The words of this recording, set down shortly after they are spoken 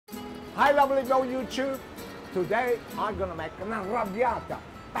Hi lovely go YouTube. Today I'm gonna make an arrabbiata.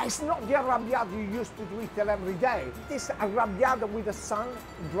 But it's not the arrabbiata you used to eat every day. This arrabbiata with a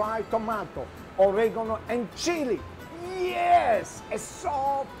sun-dried tomato, oregano and chili. Yes, it's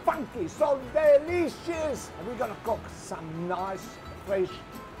so funky, so delicious. And we're gonna cook some nice, fresh,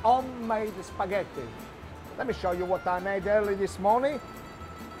 homemade spaghetti. Let me show you what I made early this morning.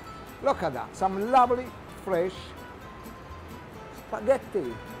 Look at that, some lovely, fresh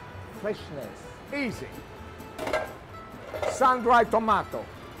spaghetti. Freshness, easy. Sun-dried tomato.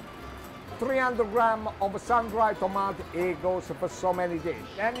 300 grams of sun-dried tomato, it goes for so many dishes.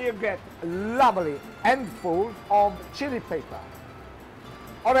 Then you get a lovely handful of chili pepper.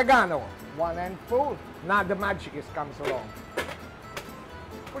 Oregano, 1 handful. Now the magic comes along.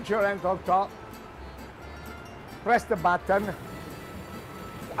 Put your hand on top. Press the button.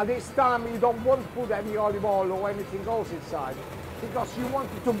 At this time you don't want to put any olive oil or anything else inside, because you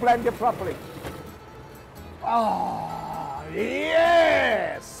want it to blend it properly. Oh,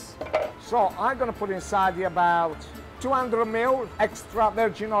 yes! So I'm gonna put inside here about 200 ml extra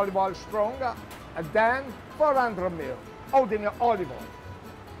virgin olive oil stronger, and then 400 ml ordinary olive oil.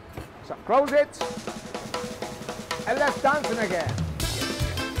 So close it, and let's dancing again.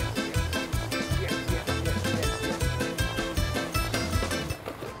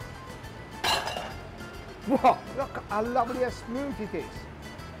 Whoa, look how lovely and smooth it is.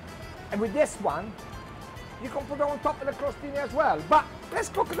 And with this one, you can put it on top of the crostini as well. But let's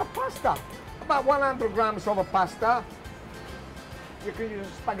cook the pasta. About 100 grams of pasta. You can use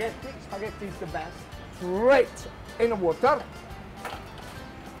spaghetti. Spaghetti is the best. Straight in the water,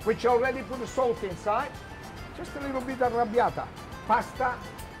 which already put the salt inside. Just a little bit of arrabbiata. Pasta,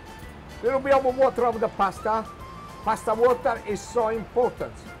 a little bit of water of the pasta. Pasta water is so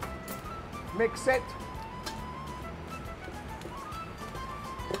important. Mix it.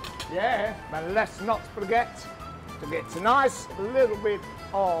 Yeah, but let's not forget to get a nice little bit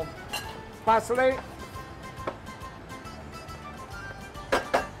of parsley.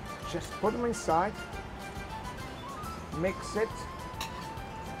 Just put them inside. Mix it.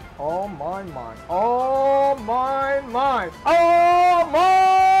 Oh my, my. Oh my, my. Oh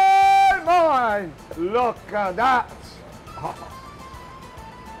my, my. Look at that. Oh,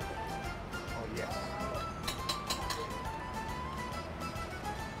 oh yes.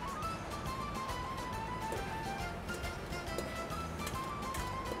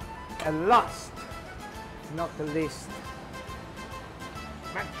 And last, not the least,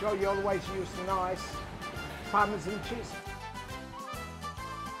 make sure you always use nice Parmesan cheese.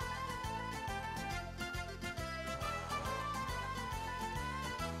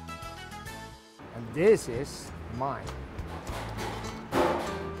 And this is mine.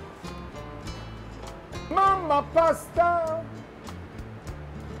 Mama pasta!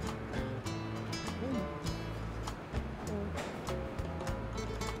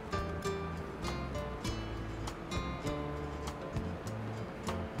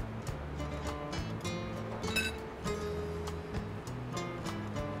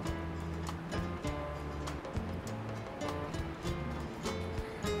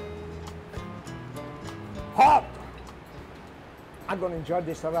 Hot! I'm gonna enjoy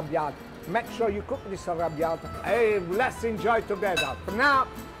this arrabbiata. Make sure you cook this arrabbiata. Hey, let's enjoy together. For now,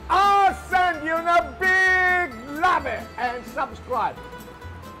 I'll send you a big love it and subscribe.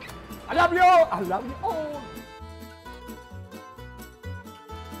 I love you all. I love you all.